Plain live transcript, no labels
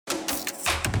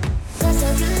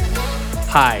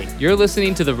Hi, you're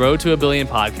listening to the Road to a Billion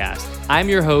podcast. I'm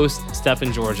your host,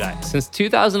 Stefan Georgi. Since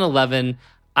 2011,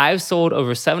 I've sold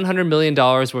over $700 million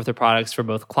worth of products for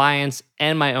both clients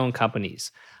and my own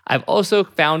companies. I've also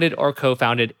founded or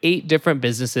co-founded 8 different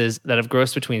businesses that have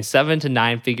grossed between 7 to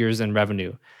 9 figures in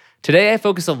revenue. Today, I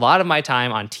focus a lot of my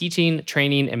time on teaching,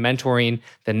 training, and mentoring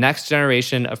the next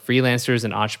generation of freelancers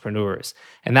and entrepreneurs.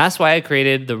 And that's why I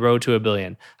created The Road to a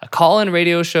Billion, a call-in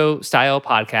radio show style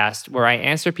podcast where I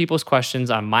answer people's questions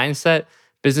on mindset,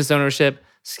 business ownership,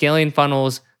 scaling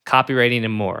funnels, copywriting,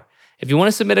 and more. If you want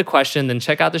to submit a question, then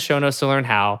check out the show notes to learn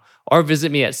how, or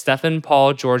visit me at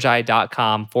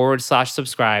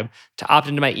stefanpaulgeorgi.com/subscribe to opt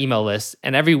into my email list.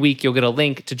 And every week, you'll get a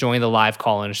link to join the live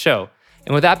call-in show.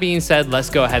 And with that being said,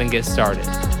 let's go ahead and get started.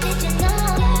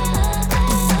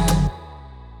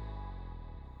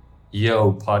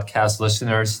 Yo, podcast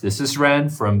listeners, this is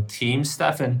Ren from Team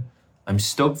Stefan. I'm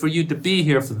stoked for you to be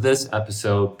here for this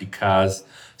episode because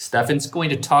Stefan's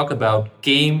going to talk about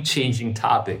game-changing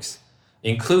topics,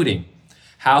 including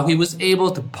how he was able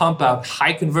to pump out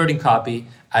high-converting copy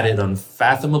at an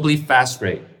unfathomably fast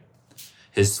rate,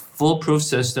 his foolproof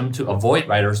system to avoid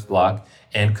writer's block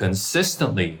and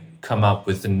consistently come up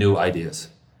with the new ideas,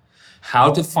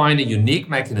 how to find a unique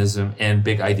mechanism and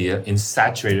big idea in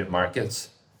saturated markets,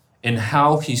 and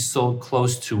how he sold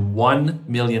close to $1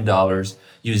 million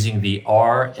using the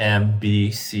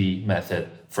RMBC method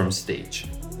from Stage.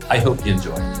 I hope you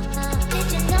enjoy.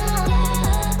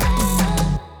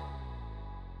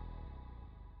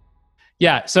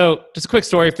 Yeah, so just a quick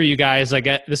story for you guys.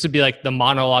 This would be like the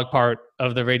monologue part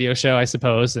of the radio show, I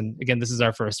suppose. And again, this is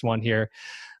our first one here.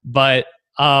 But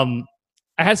I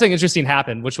had something interesting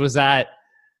happen, which was that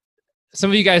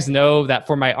some of you guys know that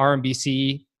for my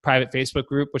RMBC private Facebook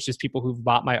group, which is people who've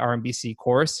bought my RMBC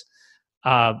course,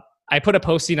 I put a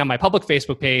posting on my public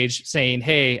Facebook page saying,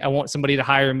 hey, I want somebody to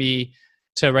hire me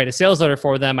to write a sales letter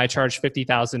for them. I charge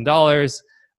 $50,000,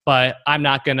 but I'm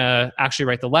not going to actually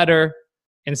write the letter.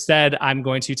 Instead, I'm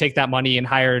going to take that money and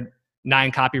hire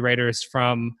 9 copywriters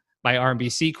from my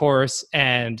RMBC course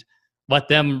and let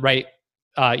them write,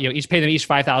 each pay them each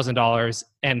 $5,000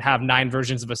 and have 9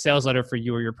 versions of a sales letter for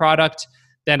you or your product.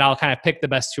 Then I'll kind of pick the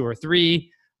best 2 or 3.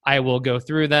 I will go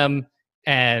through them,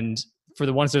 and for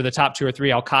the ones that are the top 2 or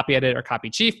 3, I'll copy edit or copy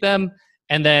chief them.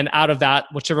 And then out of that,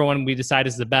 whichever one we decide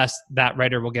is the best, that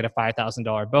writer will get a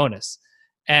 $5,000 bonus.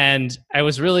 And I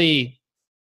was really,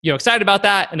 excited about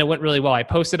that, and it went really well. I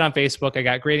posted on Facebook, I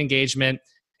got great engagement,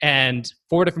 and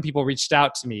 4 different people reached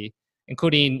out to me,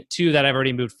 including 2 that I've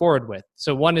already moved forward with.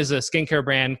 So one is a skincare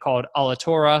brand called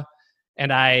Alatora,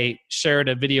 and I shared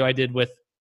a video I did with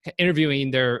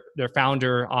interviewing their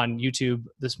founder on YouTube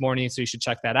this morning, so you should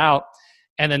check that out.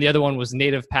 And then the other one was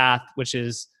Native Path, which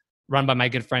is run by my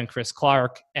good friend Chris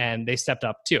Clark, and they stepped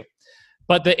up too.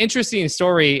 But the interesting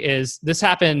story is this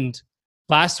happened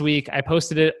last week. I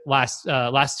posted it last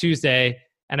Tuesday,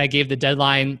 and I gave the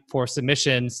deadline for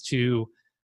submissions to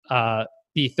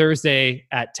be Thursday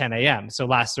at 10 a.m. So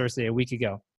last Thursday, a week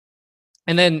ago.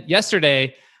 And then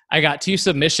yesterday, I got 2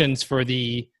 submissions for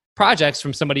the projects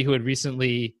from somebody who had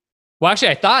recently,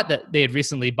 I thought that they had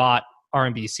recently bought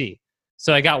RMBC.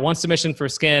 So I got 1 submission for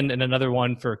skin and another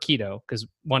one for keto, because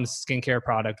one's a skincare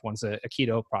product, one's a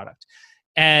keto product.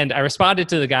 And I responded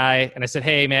to the guy and I said,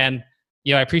 hey man,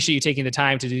 I appreciate you taking the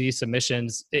time to do these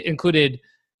submissions. It included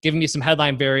giving me some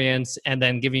headline variants and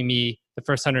then giving me the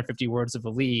first 150 words of a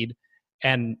lead.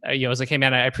 And I was like, hey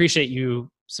man, I appreciate you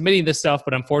submitting this stuff,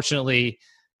 but unfortunately,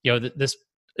 this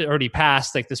already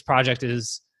passed. Like this project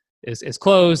is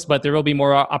closed, but there will be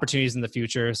more opportunities in the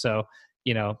future. So,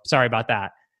 sorry about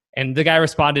that. And the guy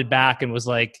responded back and was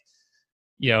like,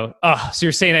 so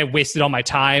you're saying I wasted all my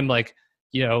time? Like,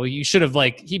 you should have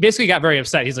he basically got very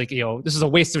upset. He's like, this is a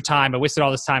waste of time. I wasted all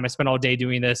this time. I spent all day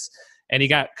doing this. And he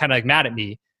got kind of mad at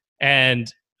me.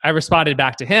 And I responded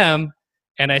back to him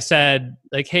and I said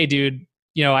hey dude,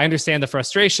 I understand the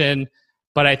frustration,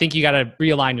 but I think you got to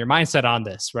realign your mindset on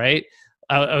this, right?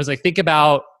 I was like, think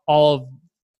about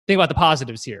the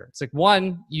positives here. It's like,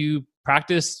 1, you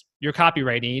practice your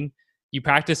copywriting, you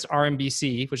practice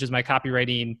RMBC, which is my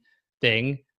copywriting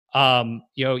thing. 3,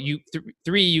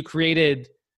 you created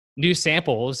new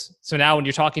samples. So now when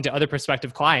you're talking to other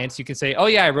prospective clients, you can say, oh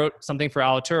yeah, I wrote something for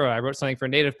Alatura. I wrote something for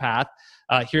Native Path.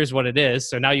 Here's what it is.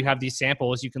 So now you have these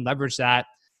samples. You can leverage that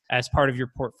as part of your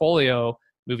portfolio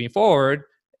moving forward.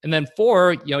 And then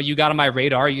 4, you got on my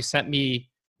radar. You sent me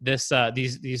these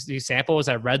samples.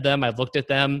 I read them. I looked at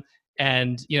them,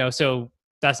 and so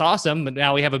that's awesome. But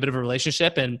now we have a bit of a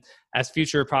relationship, and as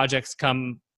future projects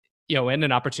come, in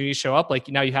and opportunities show up,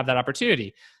 now you have that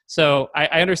opportunity. So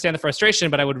I understand the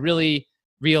frustration, but I would really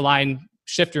realign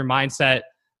shift your mindset.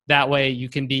 That way you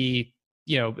can be,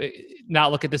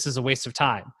 not look at this as a waste of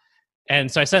time. And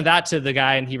so I sent that to the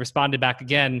guy and he responded back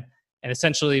again and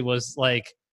essentially was like,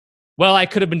 well, I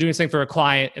could have been doing something for a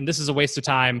client and this is a waste of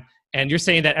time. And you're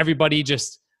saying that everybody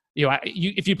just,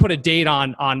 if you put a date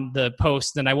on the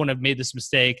post, then I wouldn't have made this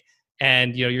mistake.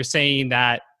 And, you're saying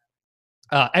that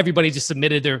everybody just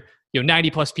submitted their,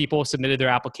 90 plus people submitted their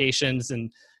applications in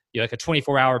like a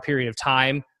 24-hour period of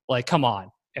time. Like, come on.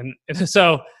 And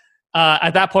so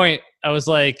at that point I was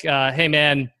like, hey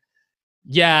man,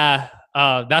 yeah,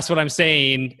 that's what I'm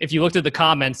saying. If you looked at the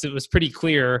comments, it was pretty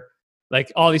clear.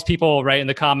 Like all these people right in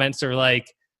the comments are like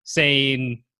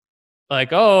saying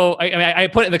like, oh, I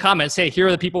put in the comments, hey, here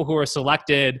are the people who are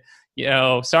selected,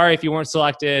 sorry if you weren't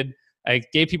selected. I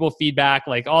gave people feedback,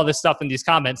 like all this stuff in these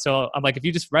comments. So I'm like, if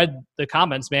you just read the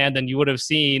comments, man, then you would have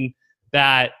seen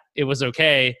that it was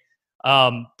okay.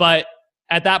 But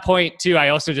at that point too, I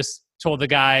also just told the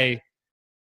guy,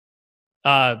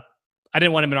 I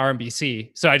didn't want him in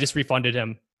RMBC. So I just refunded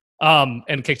him,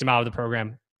 and kicked him out of the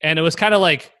program. And it was kind of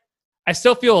like, I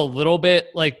still feel a little bit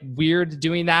like weird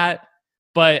doing that,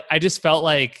 but I just felt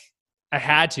like I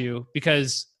had to,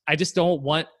 because I just don't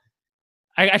want,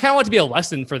 I kind of want it to be a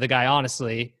lesson for the guy,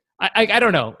 honestly. I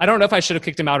don't know. I don't know if I should have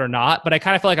kicked him out or not, but I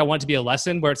kind of feel like I want it to be a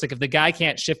lesson where it's like, if the guy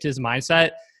can't shift his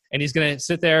mindset and he's going to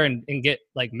sit there and get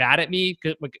like mad at me,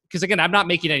 because again, I'm not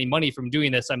making any money from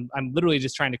doing this. I'm literally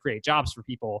just trying to create jobs for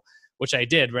people, which I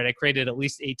did, right? I created at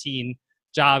least 18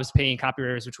 jobs paying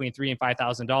copywriters between $3,000 and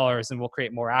 $5,000, and we'll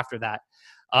create more after that.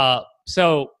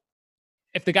 So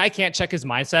if the guy can't check his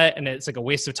mindset and it's like a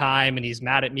waste of time and he's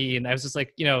mad at me, and I was just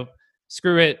like,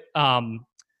 screw it.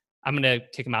 I'm going to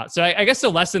kick him out. So I guess the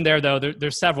lesson there though,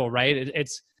 there's several, right?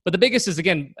 But the biggest is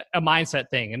again, a mindset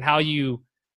thing and how you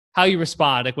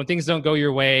respond. Like when things don't go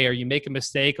your way or you make a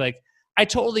mistake, like I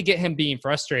totally get him being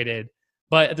frustrated,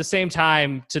 but at the same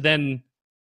time to then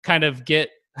kind of get,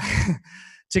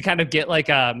 like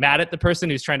mad at the person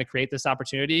who's trying to create this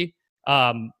opportunity.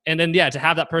 And then, to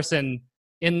have that person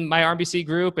in my RMBC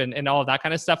group and all of that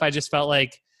kind of stuff, I just felt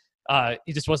like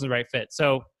he just wasn't the right fit.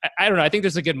 So I don't know. I think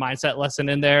there's a good mindset lesson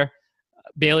in there.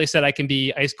 Bailey said I can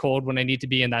be ice cold when I need to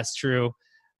be, and that's true.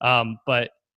 But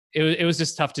it was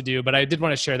just tough to do, but I did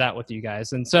want to share that with you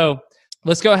guys. And so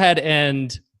let's go ahead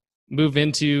and move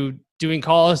into doing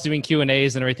calls, doing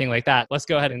Q&As and everything like that. Let's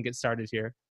go ahead and get started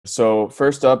here. So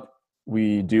first up,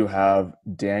 we do have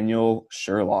Daniel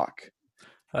Sherlock.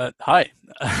 Hi.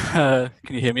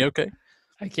 Can you hear me okay?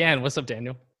 I can. What's up,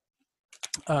 Daniel?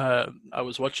 I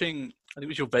was watching, I think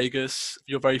it was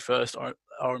your very first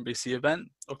RMBC event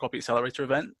or Copy Accelerator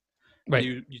event. Right.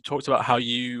 You talked about how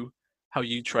you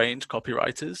trained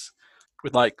copywriters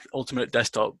with like Ultimate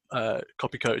Desktop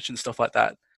Copy Coach and stuff like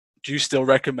that. Do you still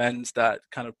recommend that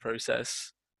kind of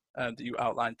process that you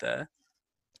outlined there?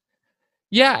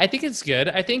 Yeah, I think it's good.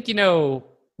 I think,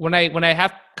 when I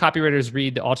have copywriters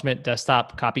read the Ultimate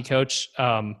Desktop Copy Coach,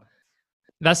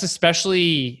 that's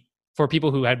especially for people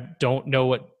who don't know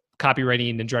what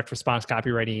copywriting and direct response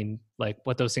copywriting, like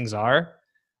what those things are.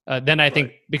 Then I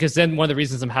think, because then one of the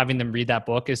reasons I'm having them read that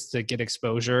book is to get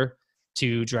exposure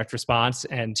to direct response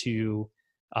and to,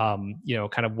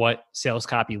 kind of what sales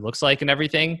copy looks like and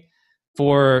everything.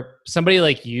 For somebody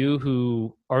like you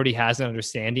who already has an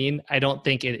understanding, I don't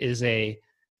think it is a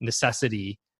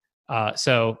necessity.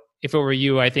 So if it were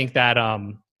you, I think that,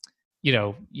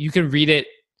 you can read it.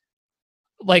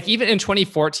 Like even in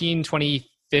 2014,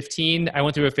 2015, I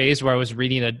went through a phase where I was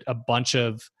reading a bunch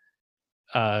of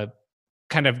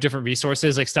kind of different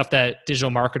resources, like stuff that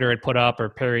Digital Marketer had put up or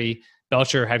Perry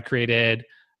Belcher had created,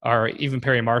 or even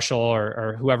Perry Marshall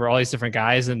or whoever, all these different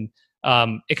guys. And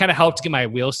it kind of helped get my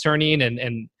wheels turning.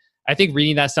 And I think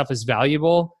reading that stuff is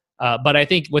valuable. But I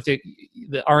think with the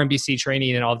RMBC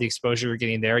training and all the exposure you're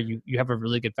getting there, you have a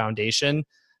really good foundation.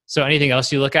 So anything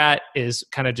else you look at is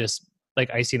kind of just like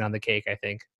icing on the cake, I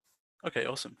think. Okay,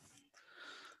 awesome.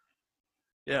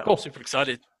 Yeah, cool. I'm super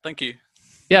excited. Thank you.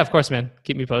 Yeah, of course, man.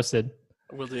 Keep me posted.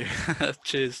 I will do.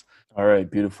 Cheers. All right,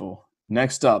 beautiful.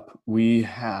 Next up, we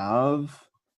have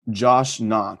Josh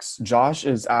Knox. Josh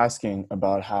is asking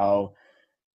about how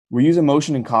we use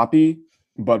emotion in copy,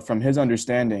 but from his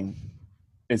understanding,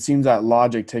 it seems that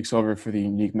logic takes over for the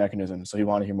unique mechanism. So he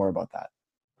wanted to hear more about that.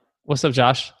 What's up,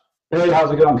 Josh? Hey,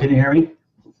 how's it going? Can you hear me?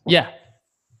 Yeah.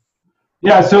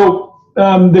 Yeah. So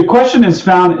the question is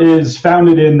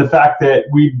founded in the fact that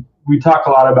we talk a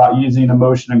lot about using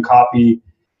emotion and copy,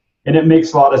 and it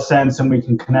makes a lot of sense, and we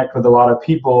can connect with a lot of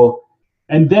people.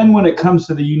 And then when it comes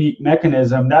to the unique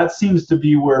mechanism, that seems to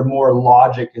be where more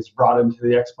logic is brought into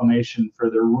the explanation for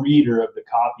the reader of the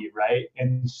copy, right?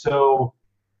 And so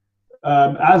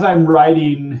as I'm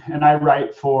writing, and I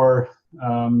write for,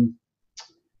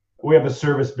 we have a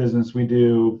service business. We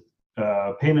do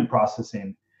payment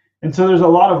processing. And so there's a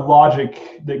lot of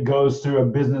logic that goes through a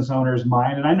business owner's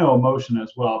mind, and I know emotion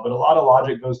as well, but a lot of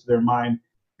logic goes to their mind.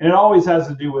 And it always has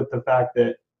to do with the fact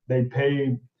that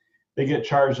they get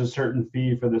charged a certain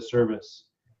fee for the service.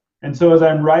 And so as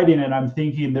I'm writing it, I'm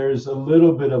thinking there's a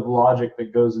little bit of logic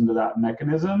that goes into that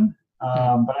mechanism.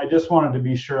 But I just wanted to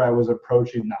be sure I was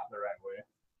approaching that the right way.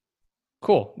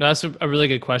 Cool. No, that's a really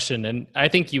good question. And I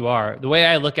think you are. The way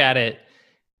I look at it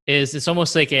is it's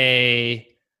almost like a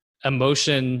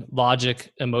emotion,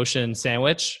 logic, emotion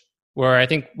sandwich, where I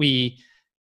think we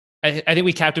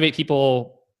captivate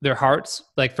people, their hearts,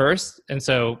 like first. And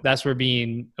so that's where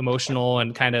being emotional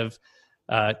and kind of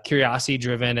curiosity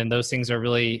driven and those things are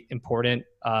really important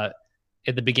at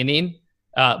the beginning.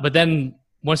 But then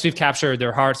once we've captured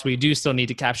their hearts, we do still need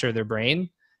to capture their brain.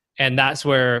 And that's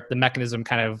where the mechanism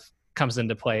kind of comes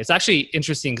into play. It's actually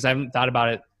interesting because I haven't thought about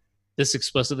it this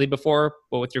explicitly before,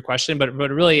 but with your question, but it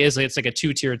really is, it's like a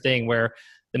two-tiered thing where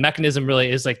the mechanism really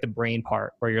is like the brain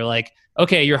part, where you're like,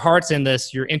 okay, your heart's in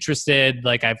this, you're interested,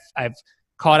 like I've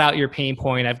caught out your pain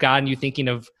point, I've gotten you thinking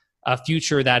of a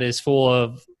future that is full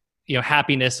of, you know,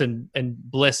 happiness and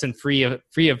bliss and free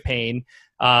of pain.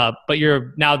 But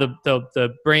you're now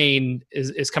the brain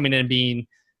is coming in and being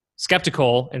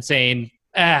skeptical and saying,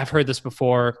 I've heard this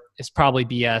before, it's probably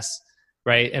BS,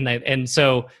 right? And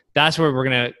so that's where we're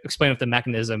going to explain with the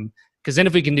mechanism. Because then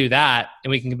if we can do that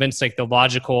and we can convince like the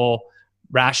logical,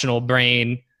 rational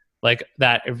brain, like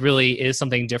that it really is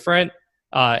something different,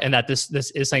 and that this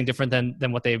is something different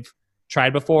than what they've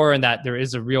tried before, and that there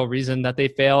is a real reason that they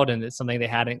failed and it's something they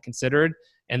hadn't considered,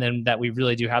 and then that we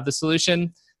really do have the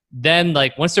solution. Then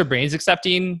like once their brain's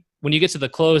accepting, when you get to the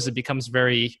close, it becomes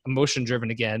very emotion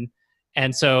driven again.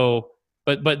 And so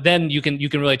but then you can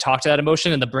really talk to that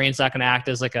emotion, and the brain's not going to act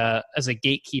as like a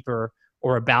gatekeeper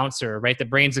or a bouncer, right? The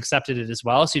brain's accepted it as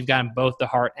well. So you've gotten both the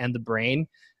heart and the brain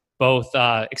both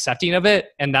accepting of it.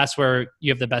 And that's where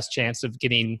you have the best chance of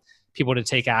getting people to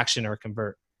take action or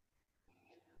convert.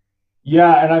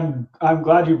 Yeah, and I'm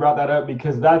glad you brought that up,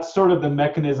 because that's sort of the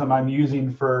mechanism I'm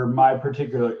using for my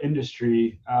particular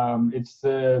industry. It's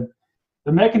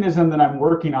the mechanism that I'm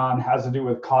working on has to do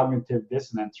with cognitive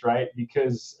dissonance, right?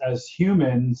 Because as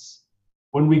humans,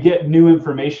 when we get new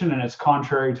information and it's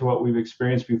contrary to what we've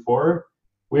experienced before,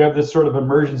 we have this sort of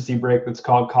emergency brake that's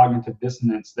called cognitive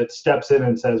dissonance that steps in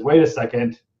and says, wait a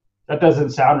second, that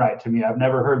doesn't sound right to me. I've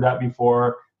never heard that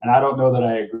before, and I don't know that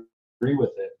I agree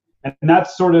with it. And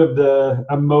that's sort of the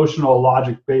emotional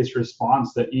logic-based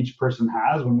response that each person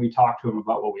has when we talk to them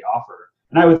about what we offer.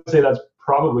 And I would say that's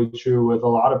probably true with a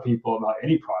lot of people about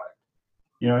any product.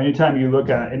 You know, anytime you look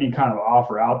at any kind of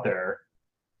offer out there,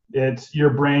 it's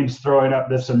your brain's throwing up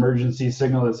this emergency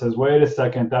signal that says, wait a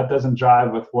second, that doesn't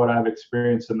jive with what I've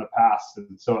experienced in the past.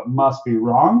 And so it must be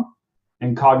wrong.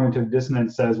 And cognitive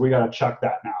dissonance says, we got to chuck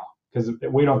that now because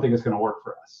we don't think it's going to work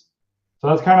for us. So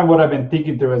that's kind of what I've been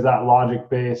thinking through, is that logic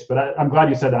base. But I'm glad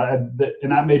you said that,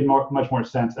 and that made much more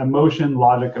sense. Emotion,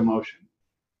 logic, emotion.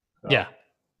 So, yeah.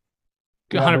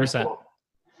 100%. Cool.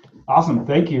 Awesome.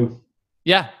 Thank you.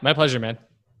 Yeah, my pleasure, man.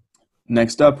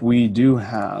 Next up, we do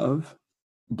have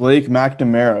Blake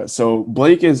McNamara. So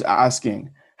Blake is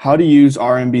asking how to use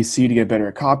RMBC to get better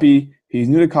at copy. He's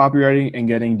new to copywriting and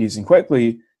getting decent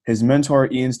quickly. His mentor,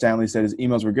 Ian Stanley, said his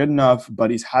emails were good enough,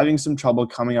 but he's having some trouble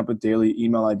coming up with daily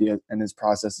email ideas, and his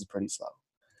process is pretty slow.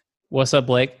 What's up,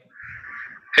 Blake?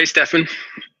 Hey, Stefan.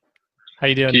 How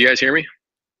you doing? Can you guys hear me?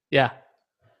 Yeah.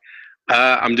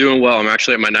 I'm doing well. I'm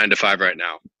actually at my 9 to 5 right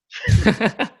now.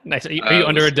 Nice. Are you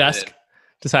under a desk?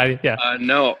 Deciding? Yeah.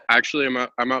 No, actually,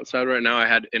 I'm outside right now. I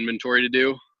had inventory to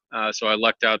do, so I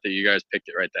lucked out that you guys picked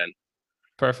it right then.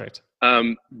 Perfect.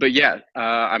 But yeah,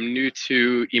 I'm new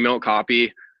to email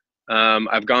copy.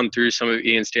 I've gone through some of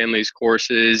Ian Stanley's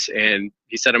courses, and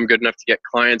he said I'm good enough to get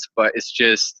clients, but it's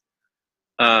just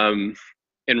in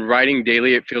writing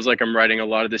daily, it feels like I'm writing a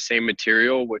lot of the same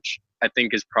material, which I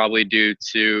think is probably due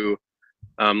to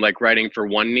like writing for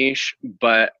one niche,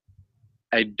 but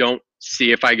I don't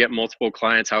see if I get multiple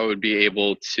clients how I would be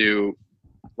able to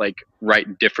like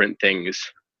write different things,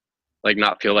 like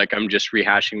not feel like I'm just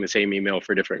rehashing the same email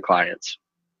for different clients.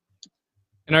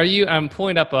 And I'm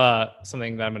pulling up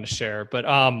something that I'm going to share, but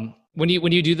when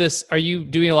you do this, are you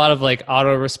doing a lot of like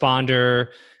autoresponder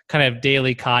kind of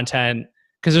daily content?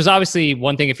 Because there's obviously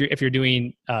one thing if you're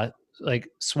doing like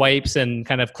swipes and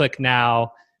kind of click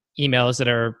now emails that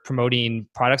are promoting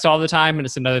products all the time, and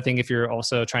it's another thing if you're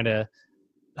also trying to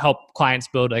help clients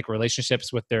build like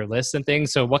relationships with their lists and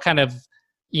things. So what kind of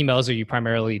emails are you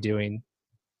primarily doing?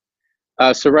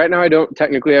 So right now I don't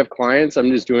technically have clients.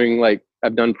 I'm just doing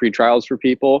I've done pre-trials for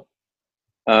people.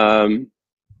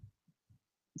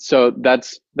 So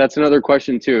that's another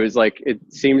question too, is it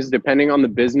seems depending on the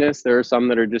business, there are some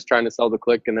that are just trying to sell the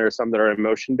click and there are some that are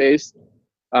emotion based.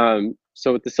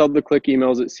 So with the sell the click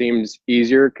emails, it seems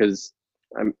easier because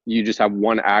you just have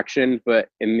one action, but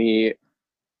in the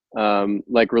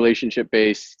relationship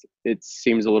based, it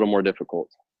seems a little more difficult.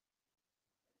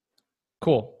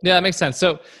 Cool. Yeah, that makes sense.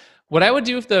 So what I would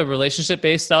do with the relationship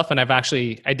based stuff, and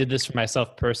I did this for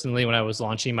myself personally when I was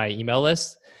launching my email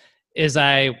list, is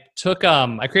I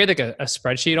created a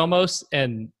spreadsheet almost,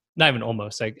 and not even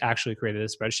almost, I actually created a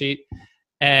spreadsheet.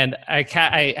 And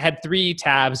I had 3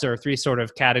 tabs or 3 sort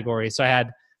of categories. So I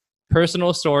had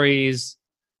personal stories,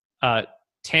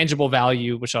 tangible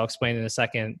value, which I'll explain in a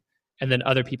second, and then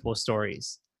other people's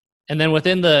stories. And then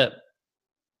within the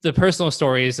personal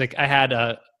stories, I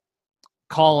had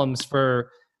columns for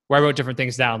where I wrote different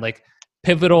things down, like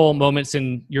pivotal moments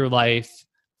in your life,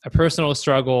 a personal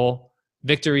struggle,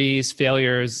 victories,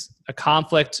 failures, a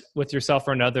conflict with yourself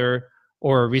or another,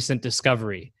 or a recent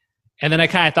discovery. And then I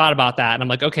kind of thought about that and I'm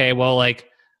like, okay, well,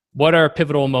 what are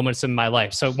pivotal moments in my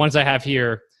life? So ones I have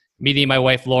here: meeting my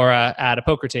wife, Laura, at a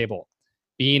poker table,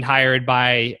 being hired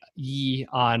by Yi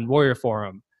on Warrior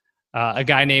Forum, a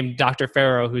guy named Dr.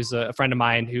 Farrow, who's a friend of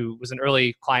mine who was an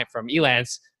early client from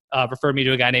Elance, referred me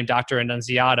to a guy named Dr.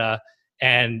 Annunziata,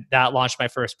 and that launched my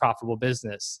first profitable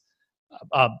business.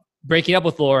 Breaking up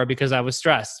with Laura because I was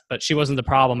stressed, but she wasn't the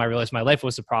problem. I realized my life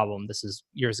was the problem. This is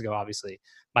years ago, obviously.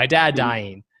 My dad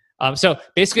dying. So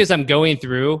basically, as I'm going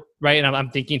through, right, and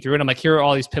I'm thinking through it, I'm like, here are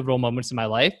all these pivotal moments in my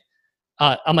life.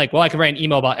 I'm like, well, I can write an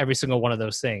email about every single one of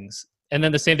those things. And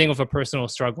then the same thing with a personal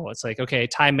struggle. It's like, okay,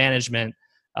 time management,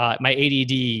 my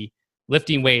ADD,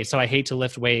 lifting weights. So I hate to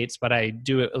lift weights, but I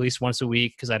do it at least once a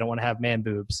week because I don't want to have man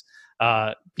boobs.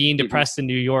 Being depressed in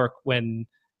New York when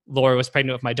Laura was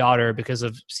pregnant with my daughter because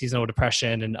of seasonal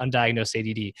depression and undiagnosed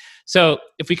ADD. So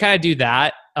if we kind of do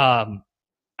that,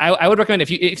 I would recommend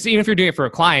even if you're doing it for a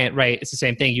client, right, it's the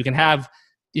same thing. You can have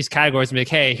these categories and be like,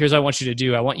 hey, here's what I want you to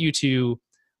do. I want you to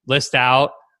list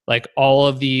out all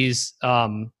of these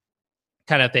kind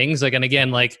of things. And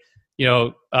again,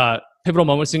 pivotal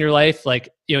moments in your life, they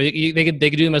could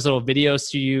do them as little videos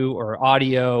to you or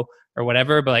audio or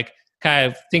whatever, but kind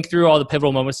of think through all the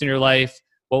pivotal moments in your life.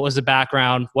 What was the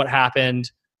background? What happened?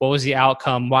 What was the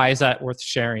outcome? Why is that worth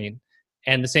sharing?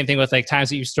 And the same thing with times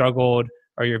that you struggled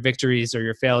or your victories or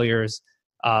your failures,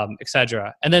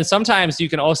 etc. And then sometimes you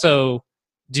can also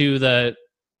do the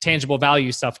tangible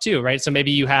value stuff too, right? So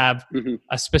maybe you have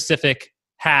a specific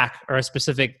hack or a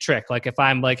specific trick. If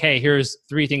I'm hey, here's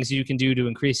 3 things you can do to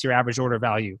increase your average order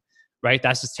value, right?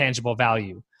 That's just tangible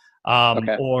value,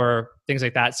 or things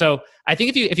like that. So I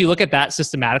think if you look at that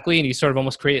systematically and you sort of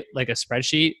almost create a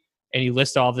spreadsheet and you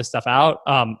list all of this stuff out,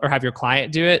 or have your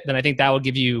client do it, then I think that will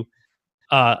give you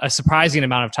a surprising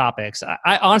amount of topics.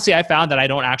 I honestly, I found that I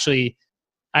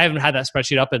haven't had that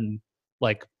spreadsheet up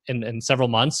in several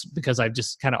months because I've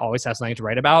just kind of always have something to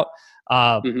write about,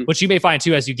 which you may find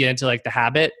too as you get into the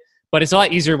habit. But it's a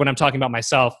lot easier when I'm talking about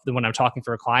myself than when I'm talking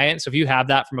for a client. So if you have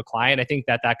that from a client, I think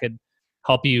that could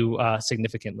help you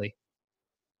significantly.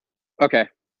 Okay.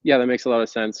 Yeah, that makes a lot of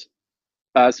sense.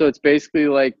 So it's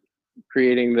basically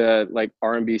creating the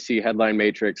RMBC headline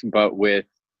matrix, but with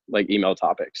email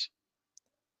topics.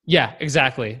 Yeah,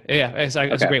 exactly. Yeah, it's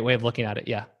a great way of looking at it.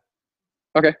 Yeah.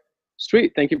 Okay.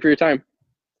 Sweet. Thank you for your time.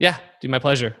 Yeah, my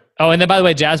pleasure. Oh, and then by the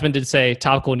way, Jasmine did say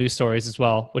topical news stories as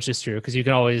well, which is true because you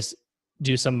can always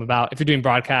do some about, if you're doing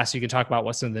broadcasts, you can talk about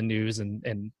what's in the news,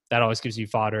 and that always gives you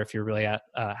fodder if you're really at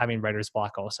having writer's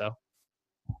block also.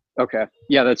 Okay.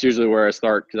 Yeah, that's usually where I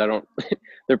start because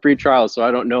they're pre-trials, so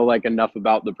I don't know enough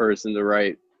about the person to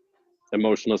write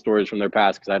emotional stories from their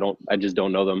past because I just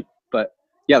don't know them. But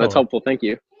yeah, that's helpful. Thank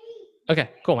you.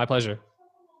 Okay, cool. My pleasure.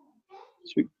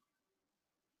 Sweet.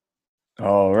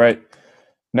 All right.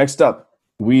 Next up,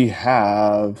 we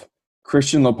have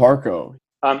Christian Loparco.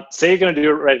 Say you're going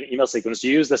to write an email sequence. Do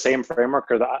you use the same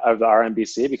framework of the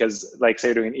RMBC? Because say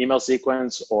you're doing an email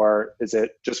sequence, or is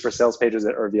it just for sales pages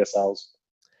or VSLs?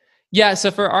 Yeah.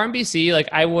 So for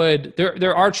RMBC,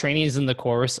 there are trainings in the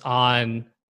course on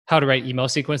how to write email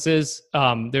sequences.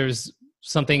 There's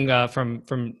something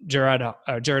from Jared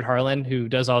Harlan, who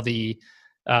does all the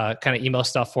kind of email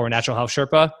stuff for Natural Health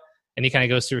Sherpa. And he kind of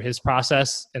goes through his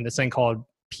process and this thing called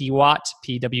PWAT,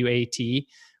 PWAT,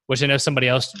 which I know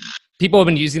people have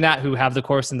been using that who have the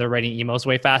course and they're writing emails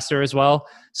way faster as well.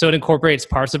 So it incorporates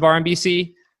parts of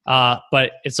RMBC,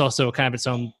 but it's also kind of its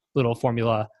own little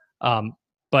formula.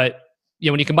 But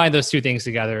when you combine those 2 things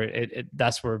together,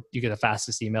 that's where you get the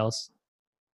fastest emails.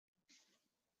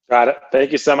 Got it.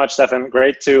 Thank you so much, Stefan.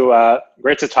 Great to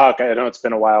talk. I know it's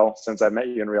been a while since I met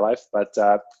you in real life, but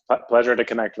pleasure to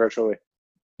connect virtually.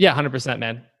 Yeah, 100%,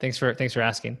 man. Thanks for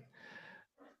asking.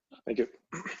 Thank you.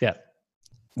 Yeah.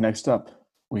 Next up,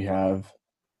 we have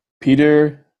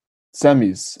Peter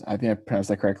Semis. I think I pronounced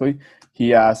that correctly.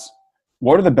 He asks,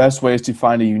 what are the best ways to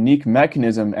find a unique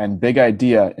mechanism and big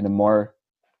idea in a more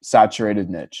saturated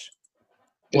niche?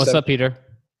 What's up, Peter?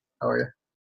 How are you?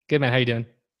 Good, man. How you doing?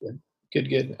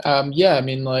 Good. Yeah, I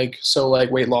mean, so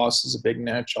weight loss is a big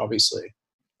niche, obviously,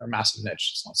 or massive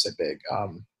niche. Let's not say big.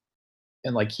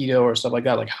 And like keto or stuff like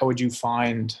that, like how would you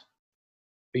find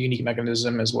a unique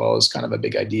mechanism as well as kind of a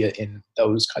big idea in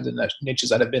those kinds of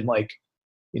niches that have been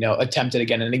attempted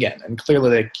again and again, and clearly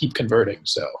they keep converting.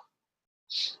 So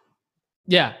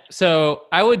yeah, so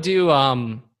I would do.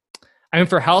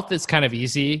 For health, it's kind of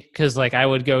easy because I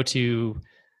would go to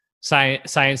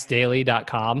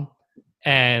sciencedaily.com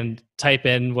and type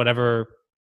in whatever,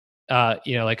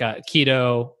 like a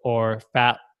keto or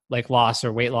fat loss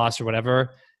or weight loss or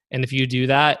whatever. And if you do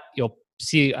that, you'll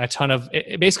see a ton of,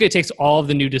 it basically takes all of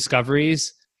the new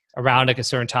discoveries around a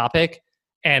certain topic,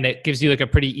 and it gives you a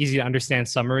pretty easy to understand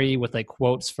summary with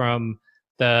quotes from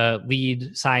the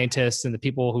lead scientists and the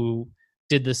people who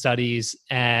did the studies,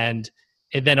 and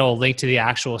then it'll link to the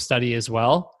actual study as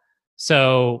well.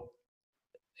 So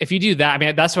if you do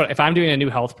that, that's what, if I'm doing a new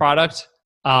health product,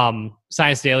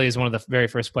 Science Daily is one of the very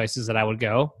first places that I would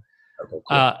go. Okay,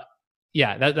 cool.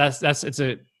 Yeah, that's it's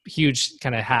a huge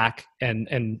kind of hack, and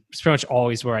it's pretty much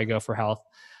always where I go for health.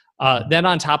 Then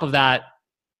on top of that,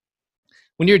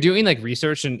 when you're doing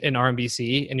research in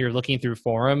RMBC and you're looking through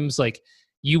forums,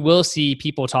 you will see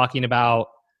people talking about,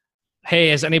 hey,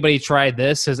 has anybody tried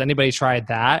this? Has anybody tried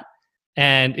that?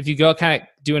 And if you go kind of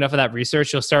do enough of that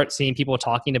research, you'll start seeing people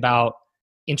talking about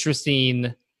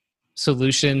interesting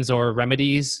solutions or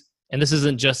remedies. And this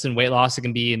isn't just in weight loss. It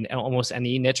can be in almost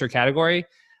any niche or category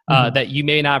that you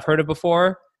may not have heard of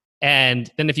before. And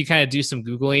then if you kind of do some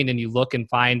Googling and you look and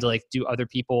find do other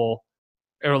people,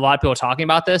 or a lot of people talking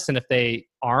about this, and if they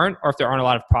aren't, or if there aren't a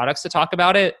lot of products to talk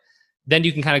about it, then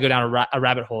you can kind of go down a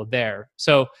rabbit hole there.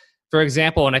 So for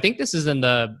example, and I think this is in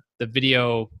the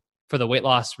video for the weight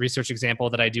loss research example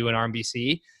that I do in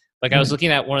RMBC, I was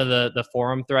looking at one of the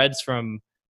forum threads from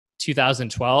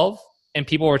 2012, and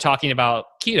people were talking about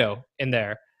keto in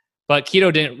there, but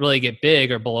keto didn't really get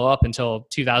big or blow up until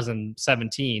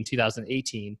 2017,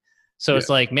 2018. So it's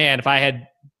man, if I had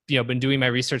been doing my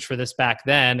research for this back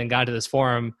then and gone to this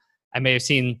forum, I may have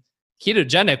seen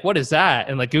ketogenic, what is that?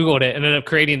 And Googled it and ended up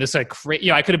creating this I could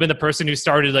have been the person who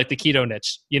started the keto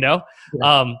niche, Yeah.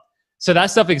 So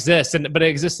that stuff exists, but it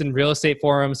exists in real estate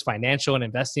forums, financial and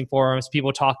investing forums.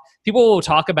 People will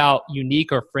talk about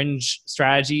unique or fringe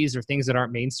strategies or things that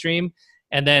aren't mainstream.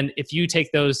 And then if you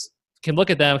take those, can look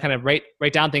at them, kind of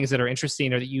write down things that are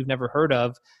interesting or that you've never heard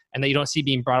of and that you don't see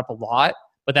being brought up a lot,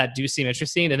 but that do seem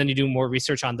interesting. And then you do more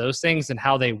research on those things and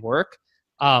how they work.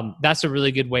 That's a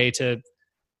really good way to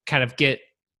kind of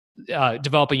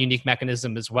develop a unique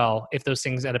mechanism as well, if those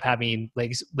things end up having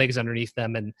legs underneath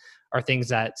them and are things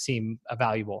that seem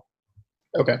valuable.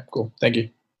 Okay, cool. Thank you.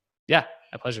 Yeah,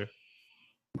 my pleasure.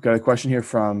 We've got a question here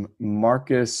from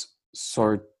Marcus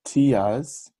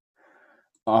Sortias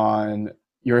on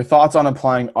your thoughts on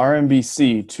applying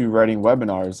RMBC to writing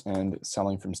webinars and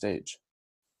selling from stage.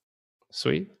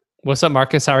 Sweet. What's up,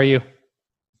 Marcus? How are you?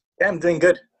 Yeah, I'm doing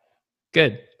good.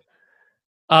 Good.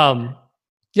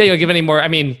 Yeah, you'll give any more?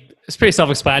 It's pretty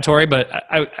self-explanatory, but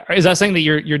is that something that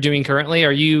you're doing currently?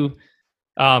 Are you,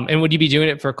 and would you be doing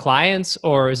it for clients,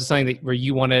 or is it something where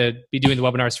you want to be doing the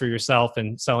webinars for yourself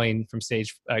and selling from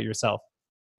stage yourself?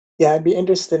 Yeah, I'd be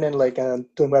interested in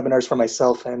doing webinars for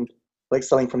myself and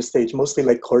selling from stage,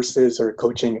 mostly courses or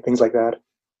coaching, things like that.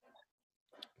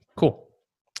 Cool.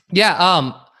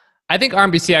 Yeah, I think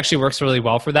RMBC actually works really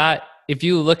well for that. If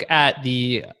you look at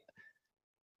the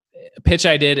pitch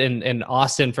I did in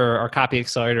Austin for our Copy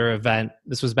Accelerator event,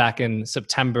 this was back in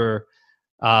September,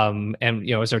 and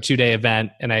it was our 2-day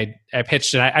event, and I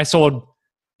pitched and I sold.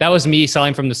 That was me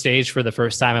selling from the stage for the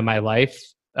first time in my life.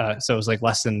 So it was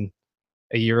less than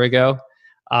a year ago,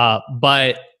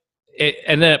 but it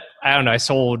ended up, I don't know, I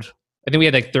sold, I think we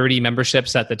had 30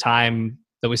 memberships at the time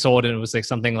that we sold, and it was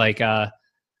something it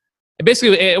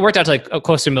worked out to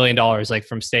close to $1 million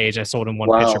from stage. I sold in one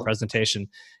pitch or presentation.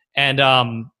 And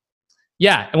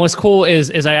yeah, and what's cool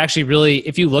is I actually really,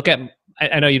 if you look at,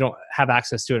 I know you don't have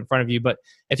access to it in front of you, but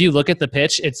if you look at the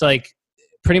pitch, it's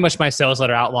pretty much my sales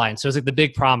letter outline. So it's the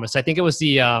big promise. I think it was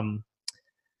the I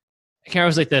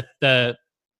can't remember,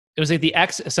 it was the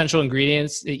X essential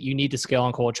ingredients that you need to scale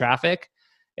on cold traffic.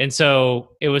 And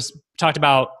so it was talked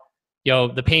about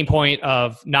the pain point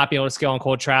of not being able to scale on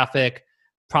cold traffic,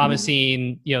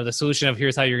 promising, the solution of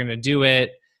here's how you're going to do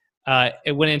it.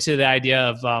 It went into the idea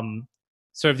of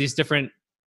sort of these different,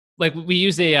 like we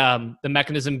use the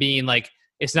mechanism being like,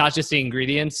 it's not just the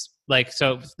ingredients, like,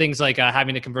 so things like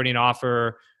having a converting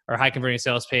offer or high converting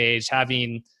sales page,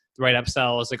 having the right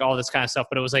upsells, like all this kind of stuff.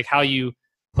 But it was like how you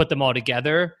put them all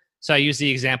together. So I use the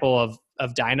example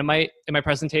of dynamite in my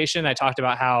presentation. I talked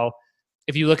about how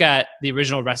if you look at the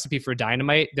original recipe for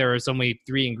dynamite, there is only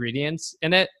 3 ingredients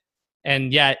in it.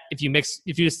 And yet if you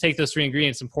just take those 3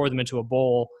 ingredients and pour them into a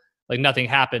bowl, like nothing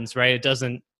happens, right? It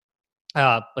doesn't,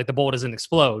 like the bowl doesn't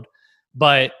explode.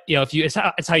 But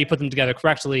it's how you put them together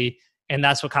correctly. And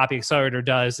that's what Copy Accelerator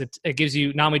does. It gives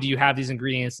you, not only do you have these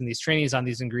ingredients and these trainings on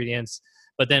these ingredients,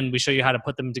 but then we show you how to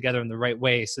put them together in the right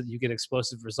way so that you get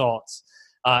explosive results.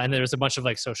 And there's a bunch of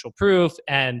like social proof.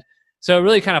 And so it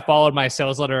really kind of followed my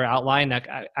sales letter outline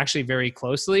actually very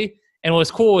closely. And what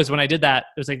was cool is when I did that,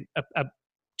 there was like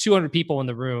 200 people in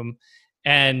the room.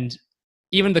 And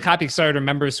even the Copy Accelerator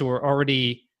members who were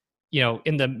already,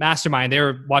 in the mastermind, they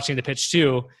were watching the pitch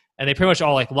too. And they pretty much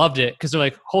all like loved it because they're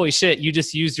like, holy shit, you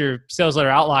just used your sales letter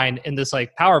outline in this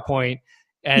like PowerPoint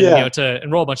and, to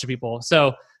enroll a bunch of people.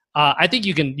 So I think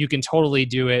you can totally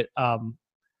do it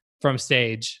from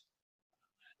stage.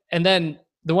 And then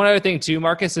the one other thing too,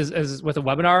 Marcus, is with a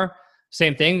webinar,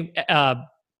 same thing. Ed,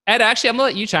 actually, I'm gonna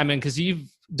let you chime in because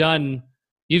you've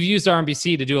used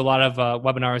RMBC to do a lot of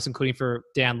webinars, including for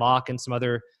Dan Locke and some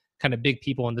other kind of big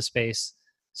people in the space.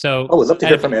 So, I'd love to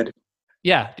hear from Ed.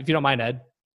 Yeah, if you don't mind, Ed.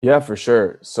 Yeah, for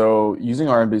sure. So using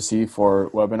RMBC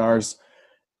for webinars,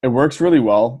 it works really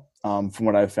well from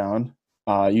what I've found.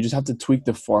 You just have to tweak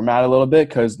the format a little bit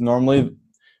because normally,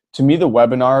 to me, the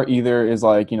webinar either is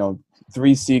like,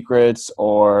 3 secrets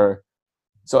or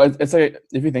so it's like,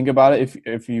 if you think about it,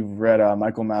 if you've read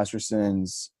Michael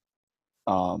Masterson's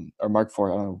or Mark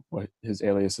Ford, I don't know what his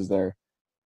alias is there.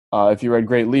 If you read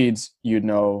Great Leads, you'd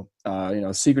know,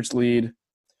 secrets lead,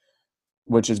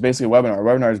 which is basically a webinar. A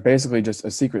webinar is basically just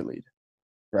a secret lead,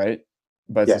 right?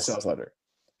 But it's a sales letter.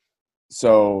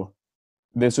 So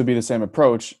this would be the same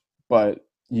approach, but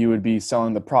you would be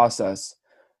selling the process.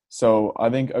 So I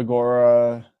think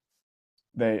Agora,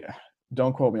 they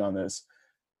don't quote me on this,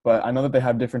 but I know that they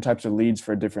have different types of leads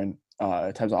for different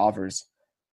types of offers.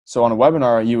 So on a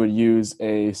webinar, you would use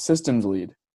a systems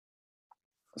lead.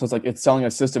 So it's like it's selling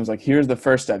a system. It's like, here's the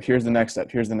first step, here's the next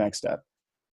step, here's the next step.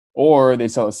 Or they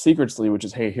sell a secrets lead, which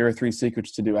is, hey, here are 3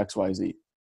 secrets to do X, Y, Z.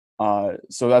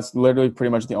 So that's literally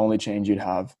pretty much the only change you'd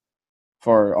have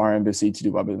for RMBC to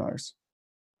do webinars.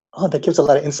 Oh, that gives a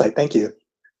lot of insight. Thank you.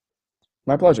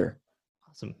 My pleasure.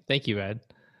 Awesome. Thank you, Ed.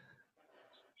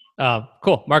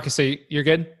 Cool. Marcus, so you're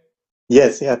good?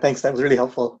 Yes. Yeah. Thanks. That was really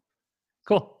helpful.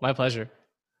 Cool. My pleasure.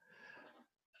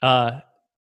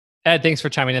 Ed, thanks for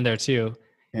chiming in there too.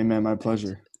 Hey, man, my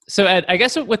pleasure. So Ed, I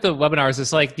guess with the webinars,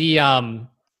 it's like the,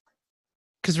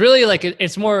 because really like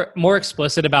it's more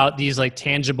explicit about these like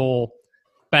tangible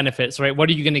benefits, right? What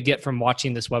are you going to get from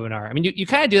watching this webinar? I mean, you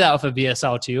kind of do that with a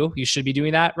VSL too. You should be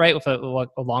doing that, right? With a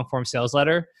long form sales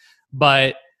letter.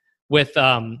 But with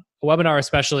a webinar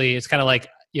especially, it's kind of like,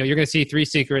 you're going to see 3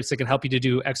 secrets that can help you to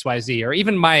do X, Y, Z. Or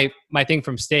even my thing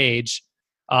from stage,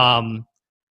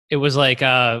 it was like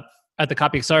at the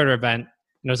Copy Accelerator event,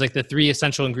 it was like the 3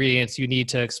 essential ingredients you need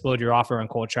to explode your offer on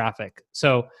cold traffic.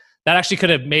 So that actually could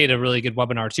have made a really good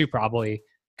webinar too, probably,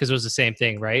 because it was the same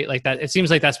thing, right? Like that, it seems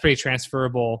like that's pretty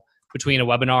transferable between a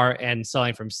webinar and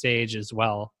selling from stage as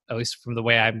well, at least from the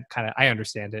way I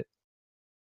understand it.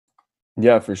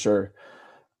 Yeah, for sure.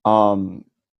 I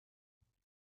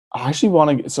actually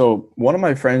want to, so one of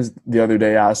my friends the other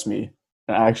day asked me,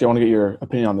 and I actually want to get your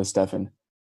opinion on this, Stefan.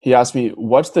 He asked me,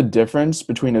 what's the difference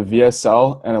between a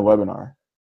VSL and a webinar?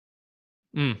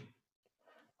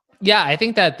 Yeah, I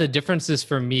think that the differences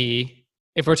for me,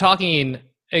 if we're talking,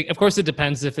 of course it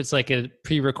depends if it's like a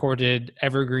pre-recorded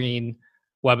evergreen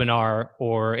webinar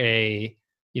or a,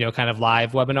 kind of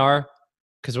live webinar.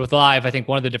 Because with live, I think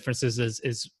one of the differences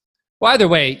is well, either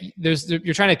way,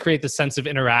 you're trying to create the sense of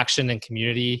interaction and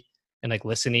community and like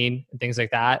listening and things like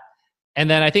that. And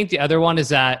then I think the other one is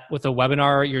that with a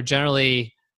webinar, you're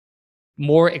generally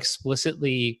more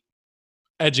explicitly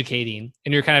educating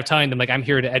and you're kind of telling them like, I'm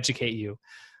here to educate you.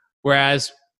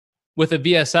 Whereas with a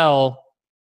VSL,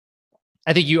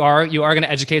 I think you are going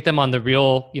to educate them on the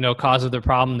real, cause of the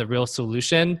problem, the real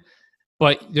solution,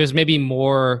 but there's maybe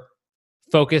more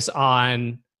focus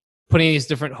on putting these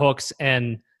different hooks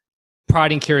and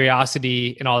prodding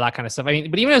curiosity and all that kind of stuff. I mean,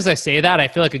 but even as I say that, I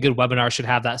feel like a good webinar should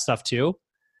have that stuff too.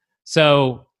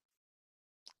 So,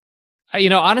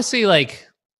 honestly, like,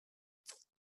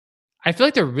 I feel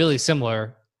like they're really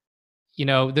similar.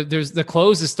 There's the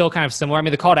close is still kind of similar. I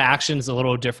mean, the call to action is a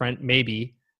little different,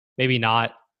 maybe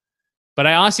not. But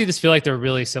I honestly just feel like they're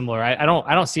really similar. I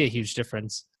don't see a huge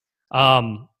difference.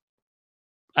 What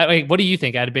do you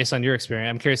think, Ed, based on your experience?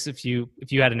 I'm curious if you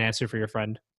had an answer for your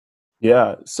friend.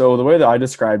 Yeah. So the way that I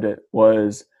described it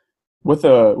was with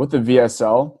the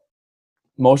VSL,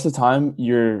 most of the time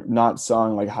you're not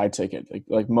selling like high ticket.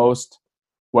 Like most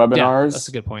webinars, that's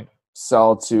a good point.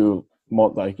 Sell to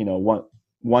one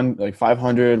like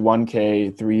 500,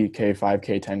 1K, 3K,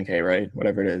 5K, 10K, right?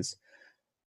 Whatever it is.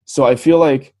 So I feel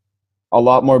like a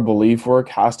lot more belief work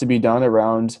has to be done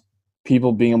around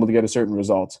people being able to get a certain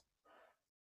result.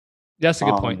 That's a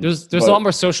good point. There's a lot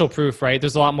more social proof, right?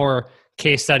 There's a lot more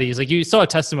case studies. Like you saw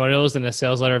testimonials in a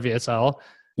sales letter VSL.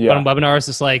 Yeah. But on webinars,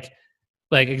 it's like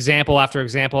example after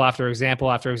example after example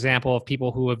after example of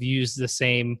people who have used the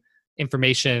same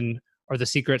information or the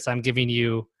secrets I'm giving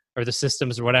you or the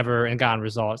systems or whatever and gotten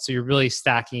results. So you're really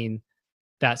stacking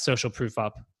that social proof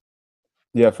up.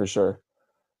 Yeah, for sure.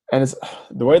 And it's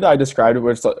the way that I described it,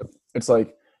 where it's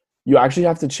like you actually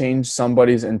have to change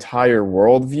somebody's entire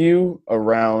worldview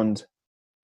around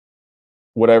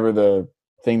whatever the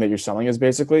thing that you're selling is,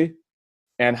 basically,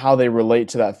 and how they relate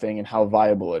to that thing and how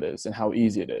viable it is and how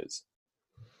easy it is.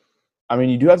 I mean,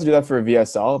 you do have to do that for a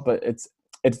VSL, but it's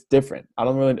different.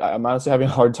 I'm honestly having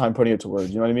a hard time putting it to words.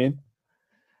 You know what I mean?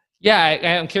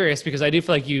 Yeah, I'm curious because I do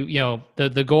feel like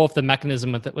the goal of the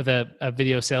mechanism with a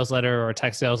video sales letter or a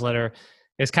text sales letter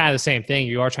is kind of the same thing.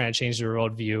 You are trying to change your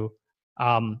worldview.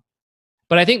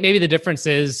 But I think maybe the difference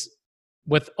is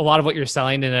with a lot of what you're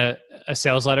selling in a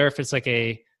sales letter, if it's like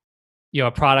a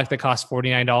product that costs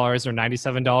 $49 or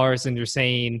 $97 and you're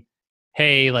saying,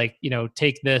 hey,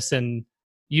 take this and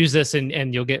use this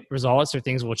and you'll get results or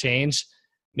things will change.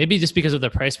 Maybe just because of the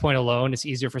price point alone, it's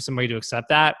easier for somebody to accept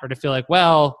that or to feel like,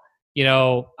 well,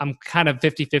 I'm kind of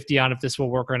 50-50 on if this will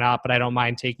work or not, but I don't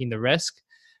mind taking the risk.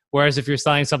 Whereas if you're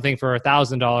selling something for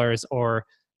 $1,000 or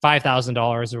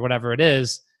 $5,000 or whatever it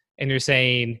is, and you're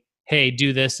saying, hey,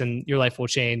 do this and your life will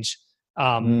change.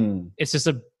 It's just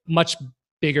a much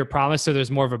bigger promise. So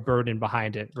there's more of a burden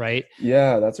behind it, right?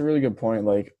 Yeah, that's a really good point.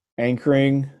 Like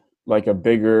anchoring like a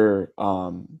bigger,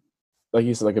 like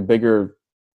you said, like a bigger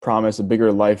promise, a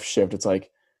bigger life shift. It's like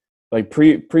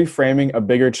pre-framing a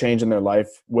bigger change in their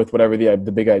life with whatever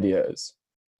the big idea is.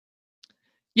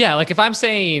 Yeah, like if I'm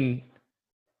saying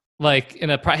hey,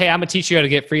 I'm gonna teach you how to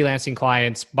get freelancing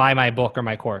clients, buy my book or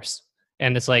my course.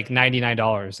 And it's like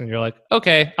 $99. And you're like,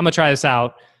 okay, I'm gonna try this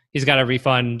out. He's got a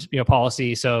refund,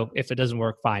 policy. So if it doesn't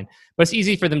work, fine. But it's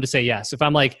easy for them to say yes. If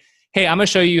I'm like, hey, I'm gonna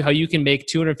show you how you can make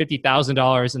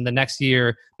 $250,000 in the next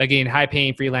year by getting high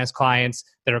paying freelance clients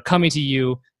that are coming to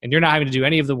you and you're not having to do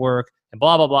any of the work and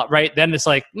blah, blah, blah, right? Then it's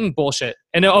like, bullshit.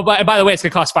 And by the way, it's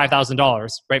gonna cost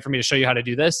 $5,000, right? For me to show you how to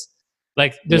do this.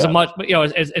 Like there's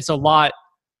it's a lot,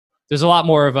 there's a lot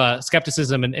more of a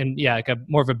skepticism and like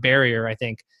more of a barrier, I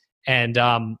think. And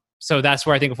so that's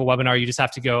where I think with a webinar, you just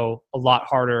have to go a lot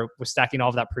harder with stacking all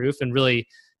of that proof and really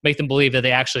make them believe that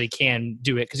they actually can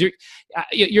do it. Because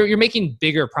you're making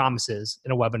bigger promises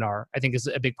in a webinar, I think is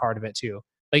a big part of it too.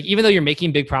 Like even though you're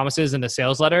making big promises in the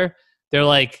sales letter, they're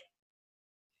like,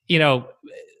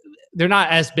 they're not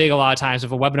as big a lot of times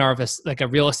of a webinar of like a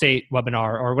real estate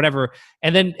webinar or whatever.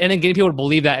 And then getting people to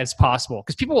believe that it's possible.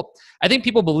 Because I think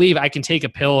people believe I can take a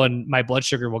pill and my blood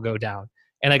sugar will go down.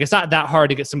 And like, it's not that hard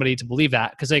to get somebody to believe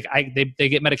that because they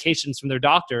get medications from their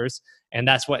doctors and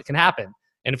that's what can happen.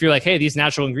 And if you're like, hey, these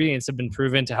natural ingredients have been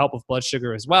proven to help with blood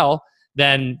sugar as well,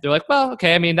 then they're like, well,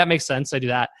 okay, I mean, that makes sense. I do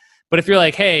that. But if you're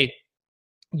like, hey,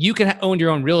 you can own your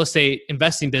own real estate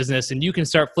investing business and you can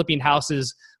start flipping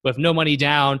houses with no money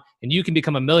down and you can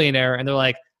become a millionaire. And they're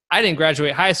like, I didn't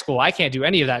graduate high school. I can't do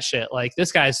any of that shit. Like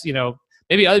this guy's,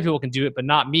 maybe other people can do it, but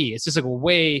not me. It's just like a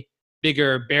way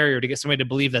bigger barrier to get somebody to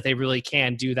believe that they really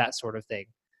can do that sort of thing.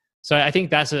 So I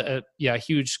think that's a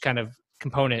huge kind of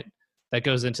component that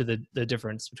goes into the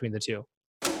difference between the two.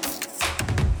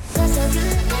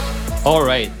 All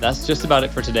right, that's just about it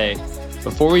for today.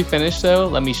 Before we finish though,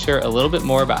 let me share a little bit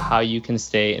more about how you can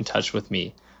stay in touch with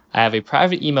me. I have a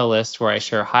private email list where I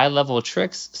share high-level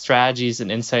tricks, strategies,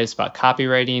 and insights about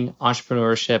copywriting,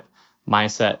 entrepreneurship,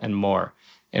 mindset, and more.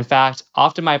 In fact,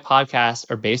 often my podcasts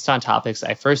are based on topics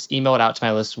I first emailed out to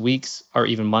my list weeks or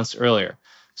even months earlier.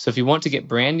 So if you want to get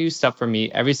brand new stuff from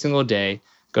me every single day,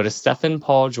 go to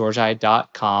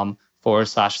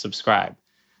stefanpaulgeorgi.com/subscribe.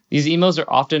 These emails are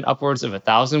often upwards of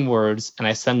 1,000 words, and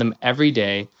I send them every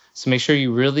day. So make sure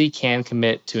you really can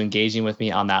commit to engaging with me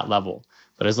on that level.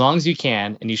 But as long as you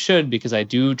can, and you should because I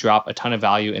do drop a ton of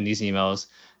value in these emails,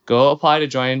 go apply to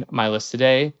join my list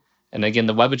today And again,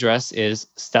 the web address is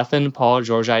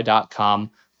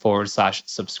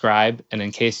stefanpaulgeorgi.com/subscribe. And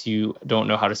in case you don't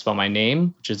know how to spell my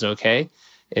name, which is okay,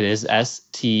 it is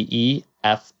Stefan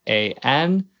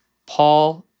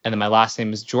Paul, and then my last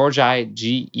name is Georgi,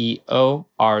 GEORGI.com.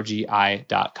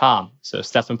 So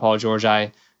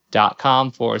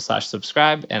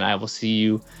stefanpaulgeorgi.com/subscribe, and I will see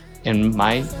you in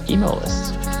my email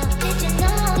list.